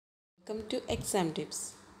Welcome two exam tips.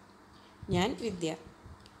 ഞാൻ വിദ്യ.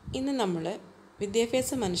 ഇന്ന് നമ്മൾ വിദ്യാഭ്യാസ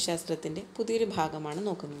മനഃശാസ്ത്രത്തിൻ്റെ പുതിയൊരു ഭാഗമാണ്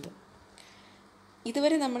നോക്കുന്നത്.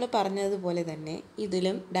 ഇതുവരെ നമ്മൾ പറഞ്ഞതുപോലെ തന്നെ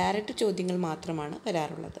ഇതിലും ഡയറക്റ്റ് ചോദ്യങ്ങൾ മാത്രമാണ്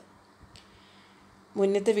വരാറുള്ളത്.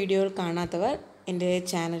 മുന്നത്തെ വീഡിയോകൾ കാണാത്തവർ എൻ്റെ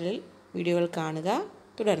ചാനലിൽ വീഡിയോകൾ കാണുക,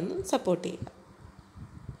 തുടർന്ന് സപ്പോർട്ട് ചെയ്യുക.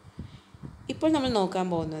 ഇപ്പോൾ നമ്മൾ നോക്കാൻ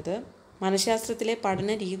പോകുന്നത് മനഃശാസ്ത്രത്തിലെ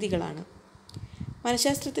പഠന രീതികളാണ്.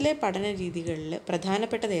 മനഃശാസ്ത്രത്തിലെ പഠന രീതികളിൽ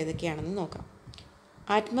പ്രധാനപ്പെട്ടത് ഏതൊക്കെയാണെന്ന് നോക്കാം.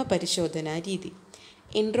 ആത്മപരിശോധനാ രീതി,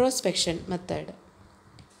 ഇൻട്രോസ്പെക്ഷൻ മെത്തേഡ്.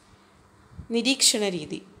 നിരീക്ഷണ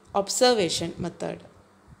രീതി, ഒബ്സർവേഷൻ മെത്തേഡ്.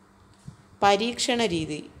 പരീക്ഷണ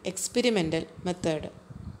രീതി, എക്സ്പെരിമെൻ്റൽ മെത്തേഡ്.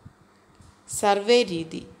 സർവേ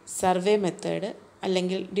രീതി, സർവേ മെത്തേഡ്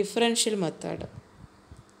അല്ലെങ്കിൽ ഡിഫറൻഷ്യൽ മെത്തേഡ്.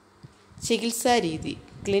 ചികിത്സാ രീതി,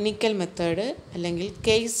 ക്ലിനിക്കൽ മെത്തേഡ് അല്ലെങ്കിൽ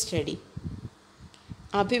കേസ് സ്റ്റഡി.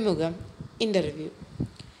 അഭിമുഖം, ഇൻ്റർവ്യൂ.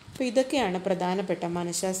 അപ്പോൾ ഇതൊക്കെയാണ് പ്രധാനപ്പെട്ട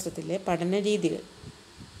മനഃശാസ്ത്രത്തിലെ പഠന രീതികൾ.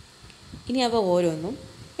 ഇനി അവ ഓരോന്നും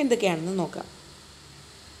എന്തൊക്കെയാണെന്ന് നോക്കാം.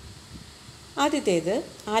 ആദ്യത്തേത്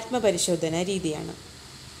ആത്മപരിശോധന രീതിയാണ്.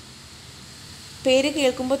 പേര്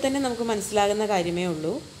കേൾക്കുമ്പോൾ തന്നെ നമുക്ക് മനസ്സിലാകുന്ന കാര്യമേ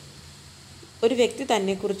ഉള്ളൂ. ഒരു വ്യക്തി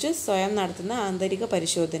തന്നെക്കുറിച്ച് സ്വയം നടത്തുന്ന ആന്തരിക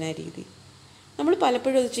പരിശോധനാ രീതി. നമ്മൾ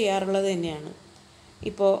പലപ്പോഴും അത് ചെയ്യാറുള്ളത് തന്നെയാണ്.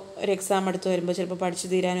 ഇപ്പോൾ ഒരു എക്സാം അടുത്ത് വരുമ്പോൾ ചിലപ്പോൾ പഠിച്ചു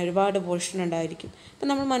തീരാൻ ഒരുപാട് പോർഷൻ ഉണ്ടായിരിക്കും. അപ്പം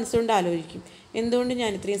നമ്മൾ മനസ്സുകൊണ്ട് ആലോചിക്കും, എന്തുകൊണ്ട്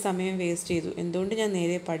ഞാൻ ഇത്രയും സമയം വേസ്റ്റ് ചെയ്തു, എന്തുകൊണ്ട് ഞാൻ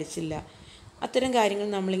നേരെ പഠിച്ചില്ല. അത്തരം കാര്യങ്ങൾ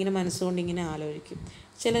നമ്മളിങ്ങനെ മനസ്സുകൊണ്ട് ഇങ്ങനെ ആലോചിക്കും.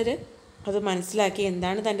 ചിലർ അത് മനസ്സിലാക്കി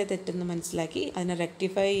എന്താണ് തൻ്റെ തെറ്റെന്ന് മനസ്സിലാക്കി അതിനെ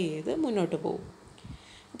റെക്ടിഫൈ ചെയ്ത് മുന്നോട്ട് പോകും.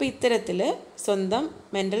 അപ്പോൾ ഇത്തരത്തിൽ സ്വന്തം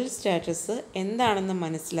മെൻ്റൽ സ്റ്റാറ്റസ് എന്താണെന്ന്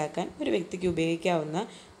മനസ്സിലാക്കാൻ ഒരു വ്യക്തിക്ക് ഉപയോഗിക്കാവുന്ന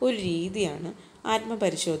ഒരു രീതിയാണ്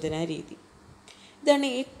ആത്മപരിശോധനാ രീതി. ഇതാണ്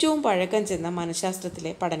ഏറ്റവും പഴക്കം ചെന്ന മനഃശാസ്ത്രത്തിലെ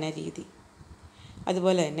പഠന രീതി.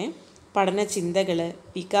 അതുപോലെ തന്നെ പഠന ചിന്തകൾ,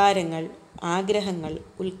 വികാരങ്ങൾ, ആഗ്രഹങ്ങൾ,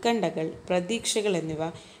 ഉത്കണ്ഠകൾ, പ്രതീക്ഷകൾ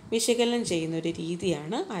എന്നിവ വിശകലനം ചെയ്യുന്ന ഒരു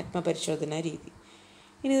രീതിയാണ് ആത്മപരിശോധനാ രീതി.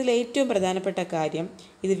 ഇനി ഇതിൽ ഏറ്റവും പ്രധാനപ്പെട്ട കാര്യം,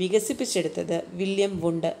 ഇത് വികസിപ്പിച്ചെടുത്തത് വില്യം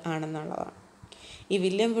വുണ്ട് ആണെന്നുള്ളതാണ്. ഈ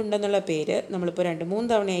വില്യം വുണ്ട് എന്നുള്ള പേര് നമ്മളിപ്പോൾ 2-3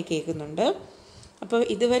 തവണയായി കേൾക്കുന്നുണ്ട്. അപ്പോൾ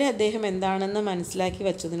ഇതുവരെ അദ്ദേഹം എന്താണെന്ന് മനസ്സിലാക്കി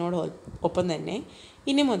വച്ചതിനോടൊപ്പം തന്നെ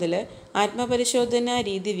ഇനി മുതൽ ആത്മപരിശോധനാ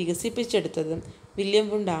രീതി വികസിപ്പിച്ചെടുത്തതും വില്യം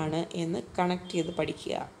വുണ്ടാണ് എന്ന് കണക്ട് ചെയ്ത്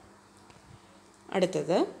പഠിക്കുക.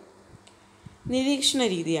 അടുത്തത് നിരീക്ഷണ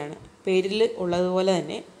രീതിയാണ്. പേരിൽ ഉള്ളതുപോലെ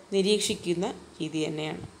തന്നെ നിരീക്ഷിക്കുന്ന രീതി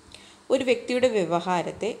തന്നെയാണ്. ഒരു വ്യക്തിയുടെ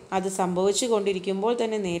വ്യവഹാരത്തെ അത് സംഭവിച്ചു കൊണ്ടിരിക്കുമ്പോൾ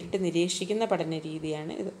തന്നെ നേരിട്ട് നിരീക്ഷിക്കുന്ന പഠന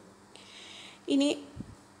രീതിയാണ് ഇത്. ഇനി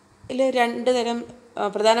ഇതിൽ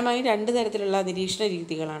പ്രധാനമായും 2 തരത്തിലുള്ള നിരീക്ഷണ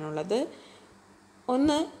രീതികളാണുള്ളത്.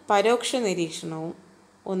 ഒന്ന് പരോക്ഷ നിരീക്ഷണവും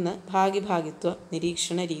ഒന്ന് ഭാഗിത്വ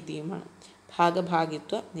നിരീക്ഷണ രീതിയുമാണ്.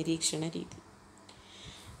 ഭാഗിത്വ നിരീക്ഷണ രീതി.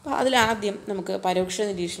 അപ്പോൾ അതിലാദ്യം നമുക്ക് പരോക്ഷ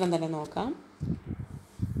നിരീക്ഷണം തന്നെ നോക്കാം.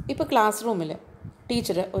 ഇപ്പോൾ ക്ലാസ് റൂമിൽ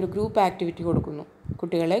ടീച്ചർ ഒരു ഗ്രൂപ്പ് ആക്ടിവിറ്റി കൊടുക്കുന്നു.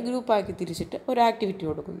 കുട്ടികളെ ഗ്രൂപ്പാക്കി തിരിച്ചിട്ട് ഒരു ആക്ടിവിറ്റി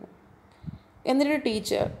കൊടുക്കുന്നു. എന്നിട്ട്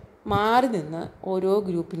ടീച്ചർ മാറി നിന്ന് ഓരോ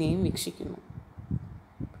ഗ്രൂപ്പിനെയും വീക്ഷിക്കുന്നു.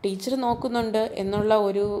 ടീച്ചർ നോക്കുന്നുണ്ട് എന്നുള്ള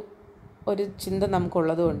ഒരു ചിന്ത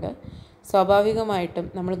നമുക്കുള്ളതുകൊണ്ട് സ്വാഭാവികമായിട്ടും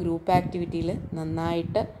നമ്മൾ ഗ്രൂപ്പ് ആക്ടിവിറ്റിയിൽ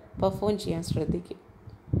നന്നായിട്ട് പെർഫോം ചെയ്യാൻ ശ്രദ്ധിക്കും.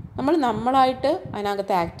 നമ്മളായിട്ട്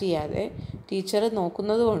അതിനകത്ത് ആക്ട് ചെയ്യാതെ ടീച്ചർ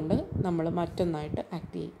നോക്കുന്നത് കൊണ്ട് നമ്മൾ മറ്റൊന്നായിട്ട്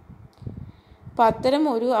ആക്ട് ചെയ്യും. അപ്പോൾ അത്തരം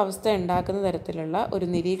ഒരു അവസ്ഥ ഉണ്ടാക്കുന്ന തരത്തിലുള്ള ഒരു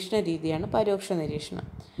നിരീക്ഷണ രീതിയാണ് പരോക്ഷ നിരീക്ഷണം.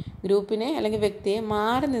 ഗ്രൂപ്പിനെ അല്ലെങ്കിൽ വ്യക്തിയെ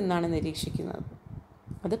മാറി നിന്നാണ് നിരീക്ഷിക്കുന്നത്.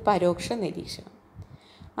 അത് പരോക്ഷ നിരീക്ഷണം.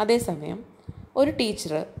 അതേസമയം ഒരു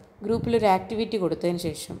ടീച്ചർ ഗ്രൂപ്പിലൊരു ആക്ടിവിറ്റി കൊടുത്തതിന്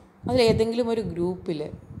ശേഷം അതിലേതെങ്കിലും ഒരു ഗ്രൂപ്പിൽ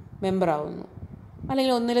മെമ്പറാവുന്നു,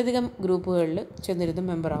 അല്ലെങ്കിൽ ഒന്നിലധികം ഗ്രൂപ്പുകളിൽ ചെന്നിരുന്ന്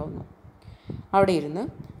മെമ്പറാവുന്നു. അവിടെ ഇരുന്ന്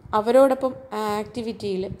അവരോടൊപ്പം ആ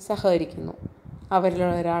ആക്ടിവിറ്റിയിൽ സഹകരിക്കുന്നു, അവരിൽ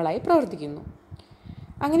ഒരാളായി പ്രവർത്തിക്കുന്നു.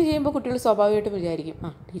 അങ്ങനെ ചെയ്യുമ്പോൾ കുട്ടികൾ സ്വാഭാവികമായിട്ടും വിചാരിക്കും,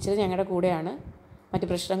 ടീച്ചർ ഞങ്ങളുടെ കൂടെയാണ്, മറ്റ്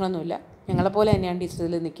പ്രശ്നങ്ങളൊന്നുമില്ല, ഞങ്ങളെപ്പോലെ തന്നെയാണ് ടീച്ചർ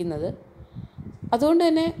ഇതിൽ നിൽക്കുന്നത്. അതുകൊണ്ട്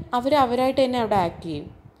തന്നെ അവരായിട്ട് തന്നെ അവിടെ ആക്ട് ചെയ്യും.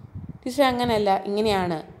 ടീച്ചർ അങ്ങനെയല്ല,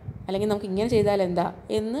 ഇങ്ങനെയാണ്, അല്ലെങ്കിൽ നമുക്ക് ഇങ്ങനെ ചെയ്താൽ എന്താ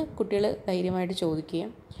എന്ന് കുട്ടികൾ ധൈര്യമായിട്ട്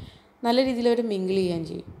ചോദിക്കുകയും നല്ല രീതിയിൽ അവർ മിങ്കിൾ ചെയ്യുകയും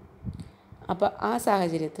ചെയ്യും. അപ്പോൾ ആ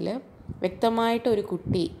സാഹചര്യത്തിൽ വ്യക്തമായിട്ട് ഒരു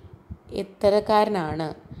കുട്ടി എത്തരക്കാരനാണ്,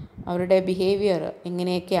 അവരുടെ ബിഹേവിയർ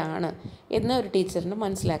എങ്ങനെയൊക്കെയാണ് എന്ന് ഒരു ടീച്ചറിന്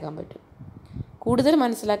മനസ്സിലാക്കാൻ പറ്റും. കൂടുതൽ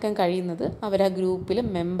മനസ്സിലാക്കാൻ കഴിയുന്നത് അവർ ആ ഗ്രൂപ്പിൽ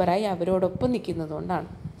മെമ്പറായി അവരോടൊപ്പം നിൽക്കുന്നത് കൊണ്ടാണ്.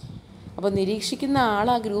 അപ്പോൾ നിരീക്ഷിക്കുന്ന ആൾ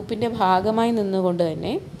ആ ഗ്രൂപ്പിൻ്റെ ഭാഗമായി നിന്നുകൊണ്ട്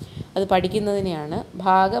തന്നെ അത് പഠിക്കുന്നതിനെയാണ്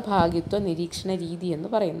ഭാഗിത്വ നിരീക്ഷണ രീതി എന്ന്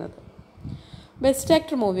പറയുന്നത്. ബെസ്റ്റ്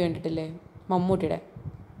ആക്ടർ മൂവി കണ്ടിട്ടില്ലേ, മമ്മൂട്ടിയുടെ?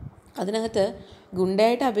 അതിനകത്ത്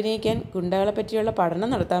ഗുണ്ടയായിട്ട് അഭിനയിക്കാൻ, ഗുണ്ടകളെ പറ്റിയുള്ള പഠനം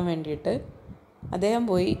നടത്താൻ വേണ്ടിയിട്ട് അദ്ദേഹം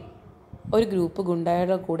പോയി ഒരു ഗ്രൂപ്പ്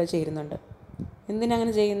ഗുണ്ടയുടെ കൂടെ ചേരുന്നുണ്ട്.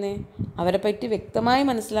 എന്തിനങ്ങനെ ചെയ്യുന്നത്? അവരെ പറ്റി വ്യക്തമായി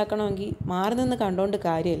മനസ്സിലാക്കണമെങ്കിൽ മാറി നിന്ന് കണ്ടുകൊണ്ട്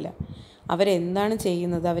കാര്യമില്ല. അവരെന്താണ്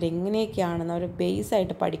ചെയ്യുന്നത്, അവരെങ്ങനെയൊക്കെയാണെന്ന് അവർ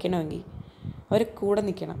ബേസായിട്ട് പഠിക്കണമെങ്കിൽ അവർ കൂടെ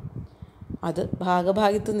നിൽക്കണം. അത്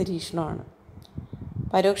ഭാഗഭാഗിത്വ നിരീക്ഷണമാണ്.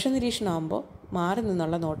 പരോക്ഷ നിരീക്ഷണമാകുമ്പോൾ മാറി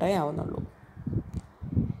നിന്നുള്ള നോട്ടമേ ആവുന്നുള്ളൂ.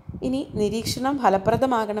 ഇനി നിരീക്ഷണം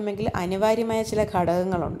ഫലപ്രദമാകണമെങ്കിൽ അനിവാര്യമായ ചില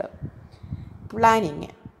ഘടകങ്ങളുണ്ട്. പ്ലാനിങ്.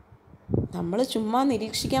 നമ്മൾ ചുമ്മാ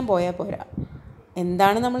നിരീക്ഷിക്കാൻ പോയാൽ പോരാ.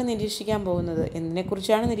 എന്താണ് നമ്മൾ നിരീക്ഷിക്കാൻ പോകുന്നത്,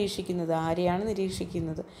 എന്തിനെക്കുറിച്ചാണ് നിരീക്ഷിക്കുന്നത്, ആരെയാണ്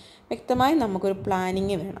നിരീക്ഷിക്കുന്നത്, വ്യക്തമായി നമുക്കൊരു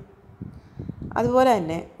പ്ലാനിങ് വേണം. അതുപോലെ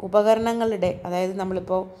തന്നെ ഉപകരണങ്ങളുടെ, അതായത്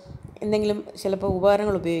നമ്മളിപ്പോൾ എന്തെങ്കിലും ചിലപ്പോൾ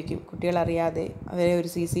ഉപകരണങ്ങൾ ഉപയോഗിക്കും കുട്ടികളറിയാതെ. അവരെ ഒരു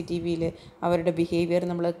CCTVയിൽ അവരുടെ ബിഹേവിയർ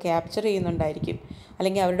നമ്മൾ ക്യാപ്ചർ ചെയ്യുന്നുണ്ടായിരിക്കും,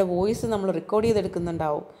 അല്ലെങ്കിൽ അവരുടെ വോയിസ് നമ്മൾ റെക്കോർഡ്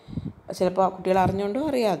ചെയ്തെടുക്കുന്നുണ്ടാവും. ചിലപ്പോൾ കുട്ടികൾ അറിഞ്ഞുകൊണ്ടോ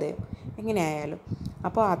അറിയാതെയോ എങ്ങനെയായാലും.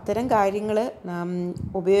 അപ്പോൾ അത്തരം കാര്യങ്ങൾ നാം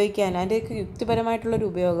ഉപയോഗിക്കാൻ അതിൻ്റെയൊക്കെ യുക്തിപരമായിട്ടുള്ളൊരു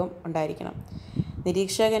ഉപയോഗം ഉണ്ടായിരിക്കണം.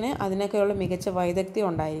 നിരീക്ഷകന് അതിനൊക്കെയുള്ള മികച്ച വൈദഗ്ധ്യം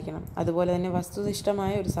ഉണ്ടായിരിക്കണം. അതുപോലെ തന്നെ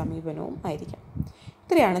വസ്തുനിഷ്ഠമായ ഒരു സമീപനവും ആയിരിക്കണം.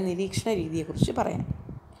 ഇത്രയാണ് നിരീക്ഷണ രീതിയെക്കുറിച്ച് പറയാൻ.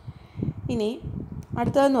 ഇനി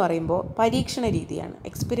അടുത്തതെന്ന് പറയുമ്പോൾ പരീക്ഷണ രീതിയാണ്,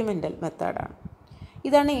 എക്സ്പെരിമെൻ്റൽ മെത്തേഡാണ്.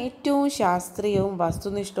 ഇതാണ് ഏറ്റവും ശാസ്ത്രീയവും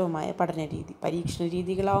വസ്തുനിഷ്ഠവുമായ പഠന രീതി. പരീക്ഷണ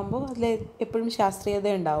രീതികളാകുമ്പോൾ അതിൽ എപ്പോഴും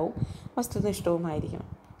ശാസ്ത്രീയത ഉണ്ടാവും, വസ്തുനിഷ്ഠവുമായിരിക്കണം.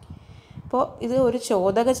 അപ്പോൾ ഇത് ഒരു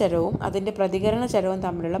ചോദക ചരവും അതിൻ്റെ പ്രതികരണ ചരവും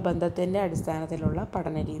തമ്മിലുള്ള ബന്ധത്തിൻ്റെ അടിസ്ഥാനത്തിലുള്ള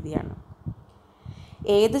പഠന രീതിയാണ്.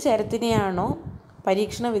 ഏത് ചരത്തിനെയാണോ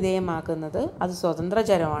പരീക്ഷണ വിധേയമാക്കുന്നത് അത് സ്വതന്ത്ര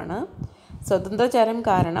ചരമാണ്. സ്വതന്ത്ര ചരം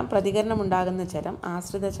കാരണം പ്രതികരണമുണ്ടാകുന്ന ചരം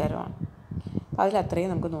ആശ്രിത ചരമാണ്. അപ്പോൾ അതിലത്രയും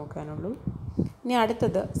നമുക്ക് നോക്കാനുള്ളൂ. ഇനി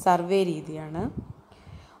അടുത്തത് സർവേ രീതിയാണ്.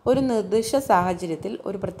 ഒരു നിർദ്ദിഷ്ട സാഹചര്യത്തിൽ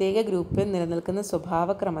ഒരു പ്രത്യേക ഗ്രൂപ്പിൽ നിലനിൽക്കുന്ന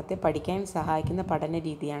സ്വഭാവക്രമത്തെ പഠിക്കാൻ സഹായിക്കുന്ന പഠന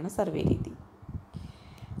രീതിയാണ് സർവേ രീതി.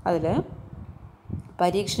 അതിൽ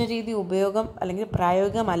പരീക്ഷണ രീതി ഉപയോഗം അല്ലെങ്കിൽ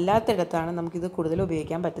പ്രായോഗികമല്ലാത്തിടത്താണ് നമുക്കിത് കൂടുതൽ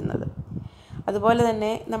ഉപയോഗിക്കാൻ പറ്റുന്നത്. അതുപോലെ തന്നെ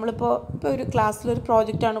നമ്മളിപ്പോൾ ഒരു ക്ലാസ്സിലൊരു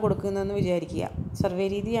പ്രോജക്റ്റാണ് കൊടുക്കുന്നതെന്ന് വിചാരിക്കുക. സർവേ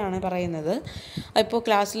രീതിയാണ് പറയുന്നത്. ഇപ്പോൾ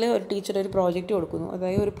ക്ലാസ്സിൽ ഒരു ടീച്ചർ ഒരു പ്രോജക്റ്റ് കൊടുക്കുന്നു,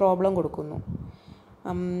 അതായത് ഒരു പ്രോബ്ലം കൊടുക്കുന്നു.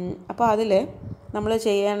 അപ്പോൾ അതിൽ നമ്മൾ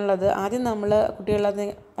ചെയ്യാനുള്ളത്, ആദ്യം നമ്മൾ കുട്ടികളത്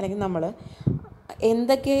അല്ലെങ്കിൽ നമ്മൾ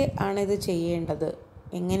എന്തൊക്കെ ആണ് ഇത് ചെയ്യേണ്ടത്,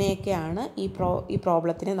 എങ്ങനെയൊക്കെയാണ് ഈ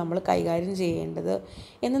പ്രോബ്ലത്തിനെ നമ്മൾ കൈകാര്യം ചെയ്യേണ്ടത്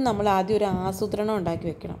എന്ന് നമ്മൾ ആദ്യം ഒരു ആസൂത്രണം ഉണ്ടാക്കി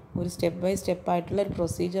വെക്കണം. ഒരു സ്റ്റെപ്പ് ബൈ സ്റ്റെപ്പായിട്ടുള്ള ഒരു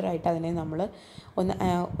പ്രൊസീജിയറായിട്ട് അതിനെ നമ്മൾ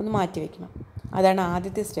ഒന്ന് മാറ്റി വയ്ക്കണം. അതാണ്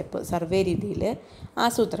ആദ്യത്തെ സ്റ്റെപ്പ്, സർവേ രീതിയിൽ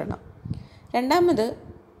ആസൂത്രണം. രണ്ടാമത്,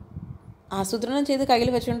 ആസൂത്രണം ചെയ്ത് കയ്യിൽ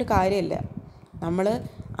വെച്ചുകൊണ്ട് കാര്യമില്ല. നമ്മൾ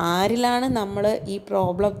ആരിലാണ് നമ്മൾ ഈ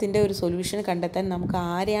പ്രോബ്ലത്തിൻ്റെ ഒരു സൊല്യൂഷൻ കണ്ടെത്താൻ നമുക്ക്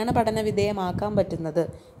ആരെയാണ് പഠന വിധേയമാക്കാൻ പറ്റുന്നത്,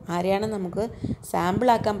 ആരെയാണ് നമുക്ക്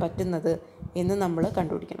സാമ്പിളാക്കാൻ പറ്റുന്നത് എന്ന് നമ്മൾ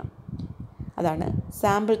കണ്ടുപിടിക്കണം. അതാണ്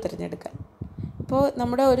സാമ്പിൾ തിരഞ്ഞെടുക്കൽ. ഇപ്പോൾ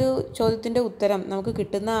നമ്മുടെ ഒരു ചോദ്യത്തിൻ്റെ ഉത്തരം നമുക്ക്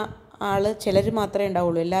കിട്ടുന്ന ആൾ ചിലർ മാത്രമേ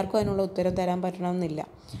ഉണ്ടാവുള്ളൂ. എല്ലാവർക്കും അതിനുള്ള ഉത്തരം തരാൻ പറ്റണമെന്നില്ല.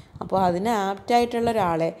 അപ്പോൾ അതിന് ആപ്റ്റായിട്ടുള്ള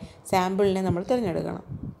ഒരാളെ, സാമ്പിളിനെ നമ്മൾ തിരഞ്ഞെടുക്കണം.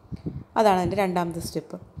 അതാണ് അതിൻ്റെ രണ്ടാമത്തെ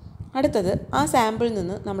സ്റ്റെപ്പ്. അടുത്തത്, ആ സാമ്പിളിൽ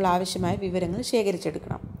നിന്ന് നമ്മൾ ആവശ്യമായ വിവരങ്ങൾ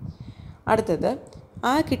ശേഖരിച്ചെടുക്കണം. അടുത്തത്,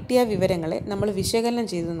 ആ കിട്ടിയ വിവരങ്ങളെ നമ്മൾ വിശകലനം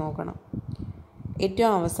ചെയ്ത് നോക്കണം.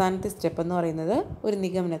 ഏറ്റവും അവസാനത്തെ സ്റ്റെപ്പ് എന്ന് പറയുന്നത് ഒരു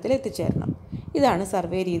നിഗമനത്തിൽ എത്തിച്ചേരണം. ഇതാണ്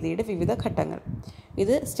സർവേ രീതിയുടെ വിവിധ ഘട്ടങ്ങൾ.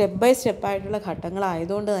 ഇത് സ്റ്റെപ്പ് ബൈ സ്റ്റെപ്പായിട്ടുള്ള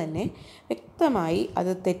ഘട്ടങ്ങളായതുകൊണ്ട് തന്നെ വ്യക്തമായി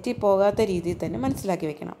അത് തെറ്റിപ്പോകാത്ത രീതിയിൽ തന്നെ മനസ്സിലാക്കി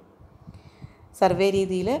വെക്കണം. സർവേ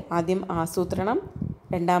രീതിയിൽ ആദ്യം ആസൂത്രണം,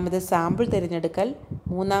 രണ്ടാമത് സാമ്പിൾ തിരഞ്ഞെടുക്കൽ,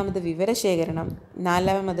 മൂന്നാമത് വിവരശേഖരണം,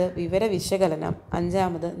 നാലാമത് വിവര വിശകലനം,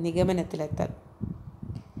 അഞ്ചാമത് നിഗമനത്തിലെത്തൽ.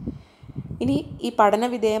 ഇനി ഈ പഠന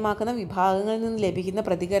വിധേയമാക്കുന്ന വിഭാഗങ്ങളിൽ നിന്ന് ലഭിക്കുന്ന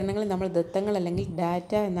പ്രതികരണങ്ങൾ നമ്മൾ ദത്തങ്ങൾ അല്ലെങ്കിൽ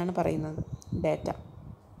ഡാറ്റ എന്നാണ് പറയുന്നത്, ഡാറ്റ.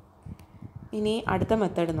 ഇനി അടുത്ത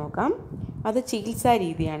മെത്തേഡ് നോക്കാം. അത് ചികിത്സാ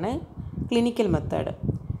രീതിയാണ്, ക്ലിനിക്കൽ മെത്തേഡ്.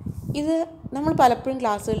 ഇത് നമ്മൾ പലപ്പോഴും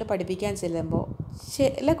ക്ലാസ്സുകളിൽ പഠിപ്പിക്കാൻ ചെല്ലുമ്പോൾ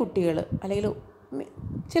ചില കുട്ടികൾ അല്ലെങ്കിൽ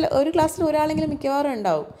ഒരു ക്ലാസ്സിൽ ഒരാളെങ്കിലും മിക്കവാറും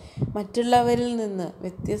ഉണ്ടാവും മറ്റുള്ളവരിൽ നിന്ന്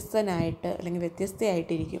വ്യത്യസ്തനായിട്ട് അല്ലെങ്കിൽ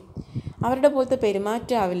വ്യത്യസ്തയായിട്ടിരിക്കും. അവരുടെ പോലത്തെ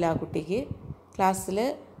പെരുമാറ്റം ആവില്ല ആ കുട്ടിക്ക്. ക്ലാസ്സിൽ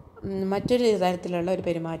മറ്റൊരു തരത്തിലുള്ള ഒരു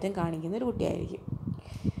പെരുമാറ്റം കാണിക്കുന്ന ഒരു കുട്ടിയായിരിക്കും.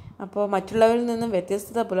 അപ്പോൾ മറ്റുള്ളവരിൽ നിന്നും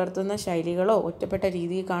വ്യത്യസ്തത പുലർത്തുന്ന ശൈലികളോ ഒറ്റപ്പെട്ട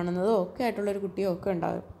രീതിയിൽ കാണുന്നതോ ഒക്കെ ആയിട്ടുള്ളൊരു കുട്ടിയോ ഒക്കെ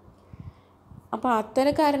ഉണ്ടാകും. അപ്പോൾ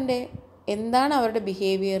അത്തരക്കാരൻ്റെ എന്താണ് അവരുടെ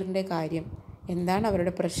ബിഹേവിയറിൻ്റെ കാര്യം, എന്താണ്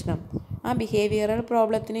അവരുടെ പ്രശ്നം, ആ ബിഹേവിയറൽ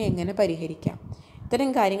പ്രോബ്ലത്തിനെ എങ്ങനെ പരിഹരിക്കാം, ഇത്തരം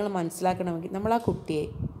കാര്യങ്ങൾ മനസ്സിലാക്കണമെങ്കിൽ നമ്മൾ ആ കുട്ടിയെ,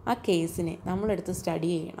 ആ കേസിനെ നമ്മളെടുത്ത് സ്റ്റഡി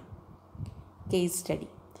ചെയ്യണം. കേസ് സ്റ്റഡി,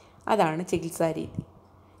 അതാണ് ചികിത്സാ രീതി.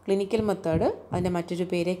 ക്ലിനിക്കൽ മെത്തേഡ്, അതിൻ്റെ മറ്റൊരു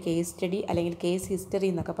പേര് കേസ് സ്റ്റഡി അല്ലെങ്കിൽ കേസ് ഹിസ്റ്ററി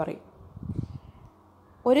എന്നൊക്കെ പറയും.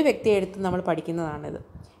 ഒരു വ്യക്തിയെ എടുത്ത് നമ്മൾ പഠിക്കുന്നതാണിത്.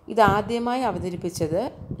 ഇതാദ്യമായി അവതരിപ്പിച്ചത്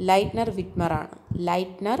ലൈറ്റ്നർ വിറ്റ്മറാണ്.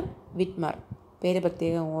 ലൈറ്റ്നർ വിറ്റ്മർ, പേര്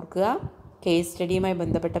പ്രത്യേകം ഓർക്കുക. കേസ് സ്റ്റഡിയുമായി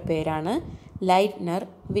ബന്ധപ്പെട്ട പേരാണ് ലൈറ്റ്നർ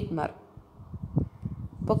വിറ്റ്മർ.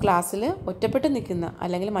 ഇപ്പോൾ ക്ലാസ്സിൽ ഒറ്റപ്പെട്ട് നിൽക്കുന്ന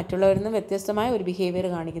അല്ലെങ്കിൽ മറ്റുള്ളവരിൽ നിന്ന് വ്യത്യസ്തമായ ഒരു ബിഹേവിയർ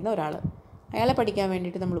കാണിക്കുന്ന ഒരാൾ, അയാളെ പഠിക്കാൻ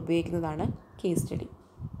വേണ്ടിയിട്ട് നമ്മൾ ഉപയോഗിക്കുന്നതാണ് കേസ് സ്റ്റഡി.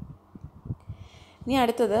 ഇനി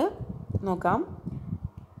അടുത്തത് നോക്കാം.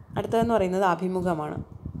 അടുത്തതെന്ന് പറയുന്നത് അഭിമുഖമാണ്.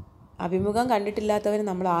 അഭിമുഖം കണ്ടിട്ടില്ലാത്തവർ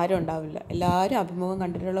നമ്മൾ ആരും ഉണ്ടാവില്ല. എല്ലാവരും അഭിമുഖം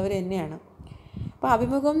കണ്ടിട്ടുള്ളവർ തന്നെയാണ്. അപ്പോൾ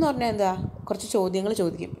അഭിമുഖം എന്ന് പറഞ്ഞാൽ എന്താ, കുറച്ച് ചോദ്യങ്ങൾ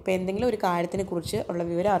ചോദിക്കും. ഇപ്പോൾ എന്തെങ്കിലും ഒരു കാര്യത്തിനെ കുറിച്ച് ഉള്ള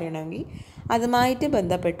വിവരം അറിയണമെങ്കിൽ അതുമായിട്ട്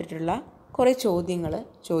ബന്ധപ്പെട്ടിട്ടുള്ള കുറേ ചോദ്യങ്ങൾ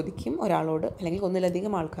ചോദിക്കും ഒരാളോട്, അല്ലെങ്കിൽ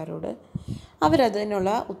ഒന്നിലധികം ആൾക്കാരോട്. അവരതിനുള്ള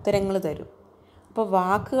ഉത്തരങ്ങൾ തരും. അപ്പോൾ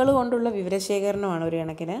വാക്കുകൾ കൊണ്ടുള്ള വിവരശേഖരണമാണ് ഒരു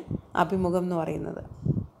കണക്കിന് അഭിമുഖം എന്ന് പറയുന്നത്.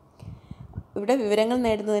 ഇവിടെ വിവരങ്ങൾ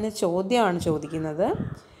നേടുന്നതിന് ചോദ്യമാണ് ചോദിക്കുന്നത്.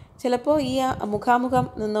 ചിലപ്പോൾ ഈ മുഖാമുഖം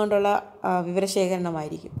നിന്നുകൊണ്ടുള്ള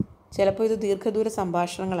വിവരശേഖരണമായിരിക്കും. ചിലപ്പോൾ ഇത് ദീർഘദൂര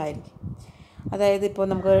സംഭാഷണങ്ങളായിരിക്കും. അതായത് ഇപ്പോൾ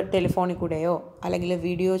നമുക്ക് ടെലിഫോണിൽ കൂടെയോ അല്ലെങ്കിൽ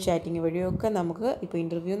വീഡിയോ ചാറ്റിംഗ് വഴിയോ ഒക്കെ നമുക്ക് ഇപ്പോൾ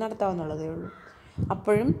ഇൻ്റർവ്യൂ നടത്താവുന്നതേ ഉള്ളൂ.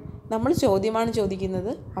 അപ്പോഴും നമ്മൾ ചോദ്യമാണ്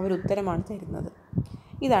ചോദിക്കുന്നത്, അവർ ഉത്തരമാണ് തരുന്നത്.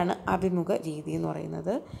 ഇതാണ് അഭിമുഖ രീതി എന്ന്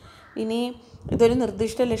പറയുന്നത്. ഇനി ഇതൊരു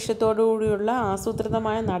നിർദ്ദിഷ്ട ലക്ഷ്യത്തോടുകൂടിയുള്ള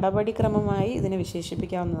ആസൂത്രിതമായ നടപടിക്രമമായി ഇതിനെ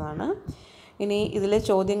വിശേഷിപ്പിക്കാവുന്നതാണ്. ഇനി ഇതിലെ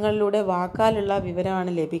ചോദ്യങ്ങളിലൂടെ വാക്കാലുള്ള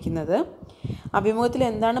വിവരമാണ് ലഭിക്കുന്നത്. അഭിമുഖത്തിൽ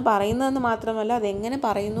എന്താണ് പറയുന്നതെന്ന് മാത്രമല്ല, അതെങ്ങനെ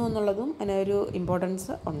പറയുന്നു എന്നുള്ളതും അതിനൊരു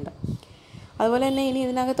ഇമ്പോർട്ടൻസ് ഉണ്ട്. അതുപോലെ തന്നെ ഇനി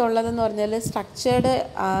ഇതിനകത്തുള്ളതെന്ന് പറഞ്ഞാൽ സ്ട്രക്ചേർഡ്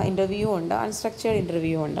ഇൻ്റർവ്യൂ ഉണ്ട്, അൺസ്ട്രക്ചേർഡ്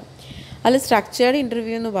ഇൻ്റർവ്യൂ ഉണ്ട്. അതിൽ സ്ട്രക്ചേർഡ്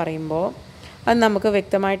ഇൻ്റർവ്യൂ എന്ന് പറയുമ്പോൾ അത് നമുക്ക്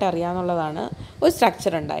വ്യക്തമായിട്ട് അറിയാവുന്നതാണ്. ഒരു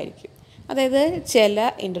സ്ട്രക്ചർ ഉണ്ടായിരിക്കും. അതായത് ചില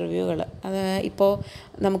ഇൻ്റർവ്യൂകൾ ഇപ്പോൾ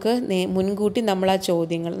നമുക്ക് മുൻകൂട്ടി നമ്മൾ ആ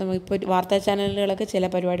ചോദ്യങ്ങൾ, നമ്മളിപ്പോൾ വാർത്താ ചാനലുകളൊക്കെ ചില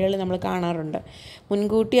പരിപാടികൾ നമ്മൾ കാണാറുണ്ട്.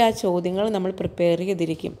 മുൻകൂട്ടി ആ ചോദ്യങ്ങൾ നമ്മൾ പ്രിപ്പയർ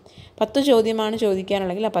ചെയ്തിരിക്കും. 10 ചോദ്യമാണ്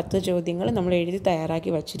ചോദിക്കാനുള്ളെങ്കിൽ ആ 10 ചോദ്യങ്ങൾ നമ്മൾ എഴുതി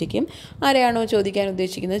തയ്യാറാക്കി വച്ചിരിക്കും. ആരെയാണോ ചോദിക്കാൻ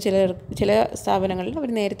ഉദ്ദേശിക്കുന്നത്, ചില സ്ഥാപനങ്ങളിൽ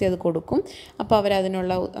അവർ നേരത്തെ അത് കൊടുക്കും. അപ്പോൾ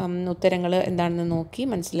അവരതിനുള്ള ഉത്തരങ്ങൾ എന്താണെന്ന് നോക്കി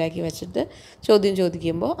മനസ്സിലാക്കി വെച്ചിട്ട് ചോദ്യം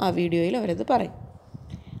ചോദിക്കുമ്പോൾ ആ വീഡിയോയിൽ അവരത് പറയും.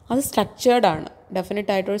 അത് സ്ട്രക്ചേർഡാണ്.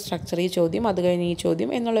 ഡെഫിനറ്റായിട്ടൊരു സ്ട്രക്ചർ, ഈ ചോദ്യം അത് കഴിഞ്ഞ് ഈ ചോദ്യം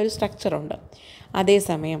എന്നുള്ളൊരു സ്ട്രക്ചറുണ്ട്.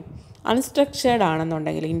 അതേസമയം അൺസ്ട്രക്ചേർഡ്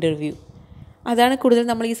ആണെന്നുണ്ടെങ്കിൽ ഇൻ്റർവ്യൂ, അതാണ് കൂടുതൽ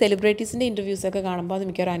നമ്മൾ ഈ സെലിബ്രിറ്റീസിൻ്റെ ഇൻ്റർവ്യൂസൊക്കെ കാണുമ്പോൾ അത്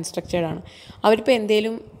മിക്കവാറും അൺസ്ട്രക്ചേർഡ് ആണ്. അവരിപ്പോൾ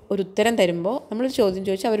എന്തെങ്കിലും ഒരു ഉത്തരം തരുമ്പോൾ, നമ്മളൊരു ചോദ്യം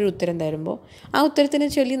ചോദിച്ചാൽ അവരൊരു ഉത്തരം തരുമ്പോൾ ആ ഉത്തരത്തിനെ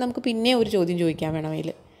ചൊല്ലി നമുക്ക് പിന്നെ ഒരു ചോദ്യം ചോദിക്കാൻ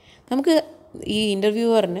വേണമെങ്കിൽ നമുക്ക് ഈ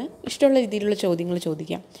ഇൻ്റർവ്യൂവറിന് ഇഷ്ടമുള്ള രീതിയിലുള്ള ചോദ്യങ്ങൾ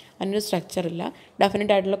ചോദിക്കാം. അതിനൊരു സ്ട്രക്ചറില്ല,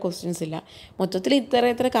 ഡെഫിനറ്റായിട്ടുള്ള ക്വസ്റ്റ്യൻസ് ഇല്ല. മൊത്തത്തിൽ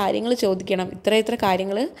ഇത്ര കാര്യങ്ങൾ ചോദിക്കണം, ഇത്ര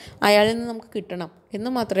കാര്യങ്ങൾ അയാളിൽ നിന്ന് നമുക്ക് കിട്ടണം എന്ന്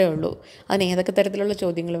മാത്രമേ ഉള്ളൂ. അതിന് ഏതൊക്കെ തരത്തിലുള്ള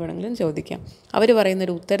ചോദ്യങ്ങൾ വേണമെങ്കിലും ചോദിക്കാം. അവർ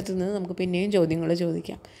പറയുന്നൊരു ഉത്തരത്തിൽ നിന്ന് നമുക്ക് പിന്നെയും ചോദ്യങ്ങൾ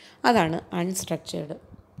ചോദിക്കാം. അതാണ് അൺസ്ട്രക്ചേർഡ്.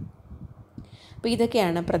 അപ്പോൾ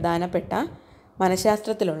ഇതൊക്കെയാണ് പ്രധാനപ്പെട്ട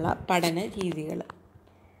മനഃശാസ്ത്രത്തിലുള്ള പഠന രീതികൾ.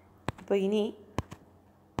 അപ്പോൾ ഇനി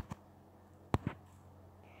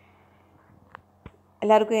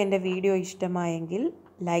എല്ലാവർക്കും എൻ്റെ വീഡിയോ ഇഷ്ടമായെങ്കിൽ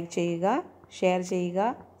ലൈക്ക് ചെയ്യുക, ഷെയർ ചെയ്യുക,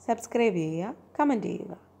 സബ്സ്ക്രൈബ് ചെയ്യുക, കമൻറ്റ്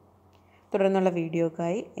ചെയ്യുക. തുടർന്നുള്ള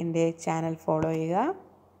വീഡിയോക്കായി എൻ്റെ ചാനൽ ഫോളോ ചെയ്യുക.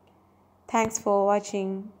 Thanks for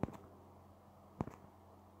watching.